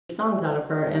songs out of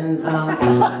her, and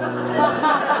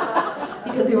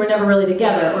because we were never really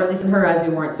together, or at least in her eyes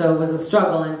we weren't, so it was a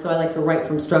struggle, and so I like to write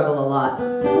from struggle a lot.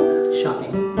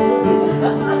 Shocking.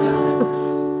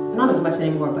 Not as much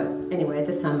anymore, but anyway, at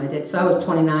this time I did. So I was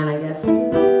 29, I guess.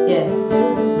 Yeah.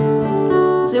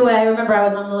 So anyway, I remember I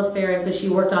was on Lilith Fair, and so she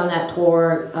worked on that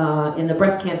tour in the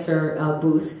breast cancer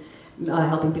booth,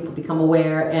 helping people become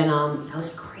aware, and I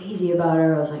was crazy about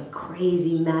her. I was like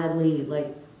crazy, madly,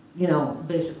 like, you know,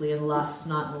 basically in lust,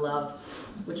 not in love,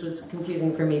 which was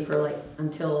confusing for me for like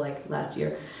until like last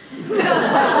year.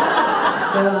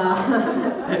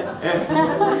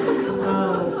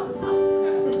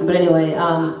 But anyway,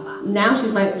 now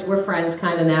she's we're friends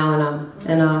kind of now,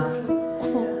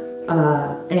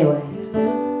 anyway.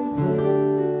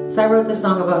 So I wrote this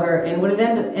song about her, and what it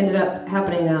ended up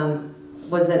happening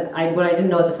was that what I didn't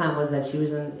know at the time was that she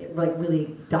was like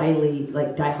really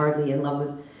die-hardly in love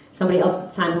with somebody else at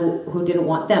the time who didn't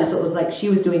want them. So it was like she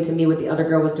was doing to me what the other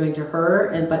girl was doing to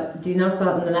her. But do you know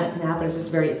something that can happen? It's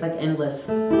just it's like endless.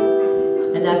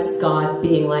 And that's God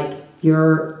being like,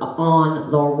 you're on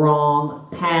the wrong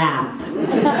path.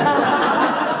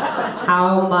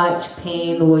 How much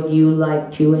pain would you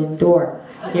like to endure?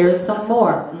 Here's some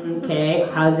more. Okay,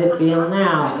 how's it feel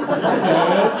now?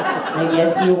 Okay, I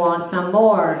guess you want some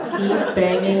more. Keep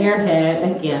banging your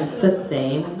head against the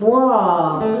same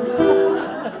wall.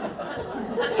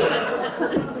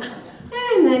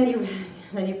 And then you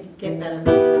get better.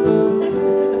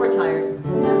 We're tired.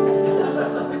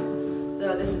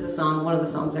 So this is a song, one of the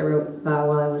songs I wrote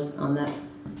while I was on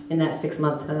in that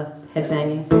 6-month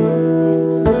headbanging.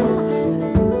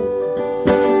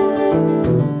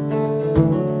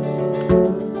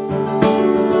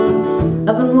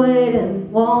 I've been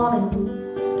waiting, wanting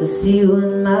to see you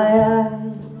in my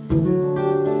eyes,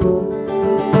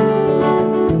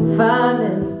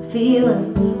 finding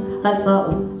feelings I thought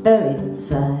were buried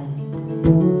inside.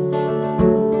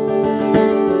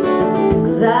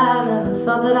 'Cause I never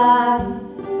thought that I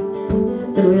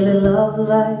could really love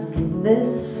like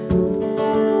this.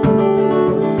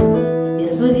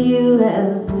 Yes, but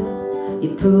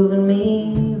you've proven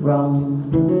me wrong.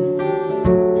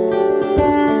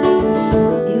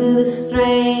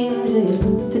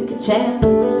 You took a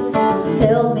chance,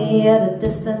 held me at a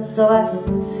distance so I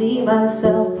could see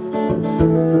myself.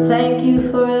 So thank you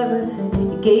for everything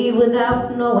you gave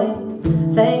without knowing.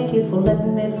 Thank you for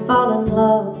letting me fall in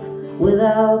love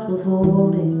without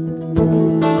withholding.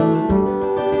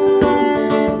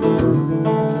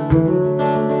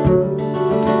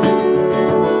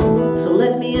 So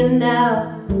let me in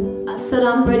now. I said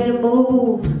I'm ready to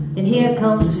move, and here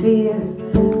comes fear.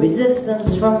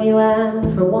 Resistance from you, and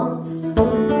for once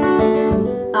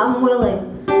I'm willing.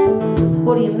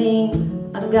 What do you mean?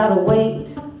 I gotta wait.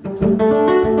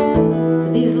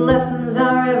 These lessons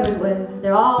are everywhere,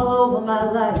 they're all over my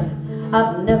life.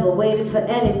 I've never waited for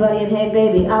anybody, and hey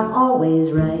baby, I'm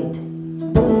always right.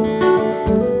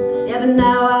 Yeah, but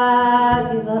now I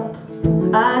give up,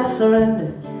 I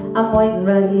surrender. I'm waiting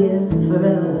right here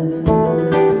forever.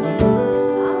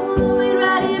 I'm gonna wait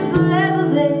right here forever,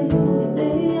 baby.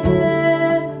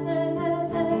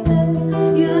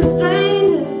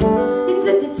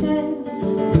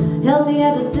 Held me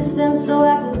at a distance so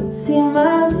I could see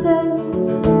myself.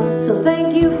 So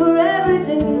thank you for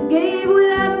everything you gave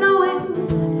without knowing.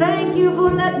 Thank you for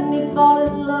letting me fall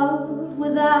in love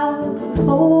without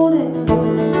withholding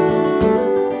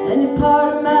any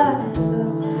part of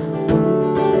myself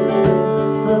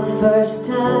for the first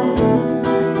time.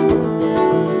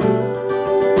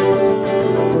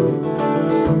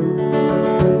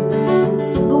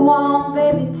 So go on,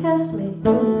 baby, test me.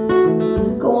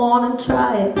 Go on and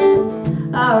try it.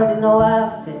 I already know I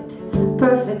fit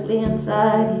perfectly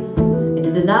inside you. And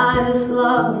to deny this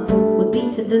love would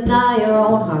be to deny your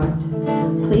own heart.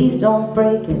 Please don't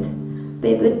break it,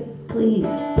 baby, please,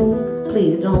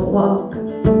 please don't walk.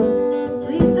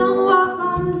 Please don't walk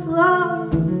on this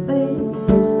love, baby.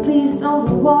 Please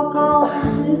don't walk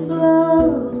on this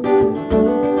love.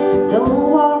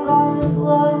 Don't walk on this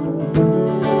love.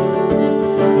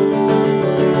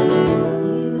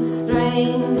 You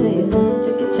stranger,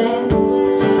 took a chance,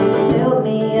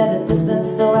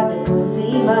 so I could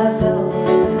see myself.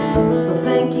 So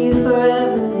thank you for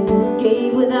everything you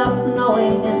gave without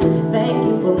knowing, and thank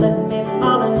you for letting me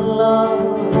fall in love.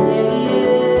 Yeah,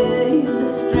 yeah, you're the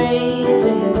stranger,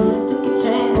 you took a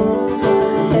chance,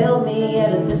 held me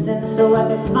at a distance so I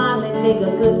could finally take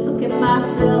a good look at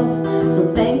myself.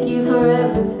 So thank you for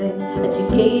everything that you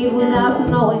gave without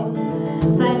knowing.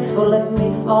 Thanks for letting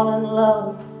me fall in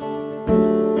love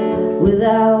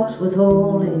without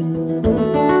withholding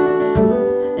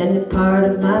any part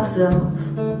of myself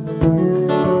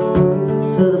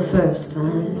for the first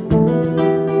time.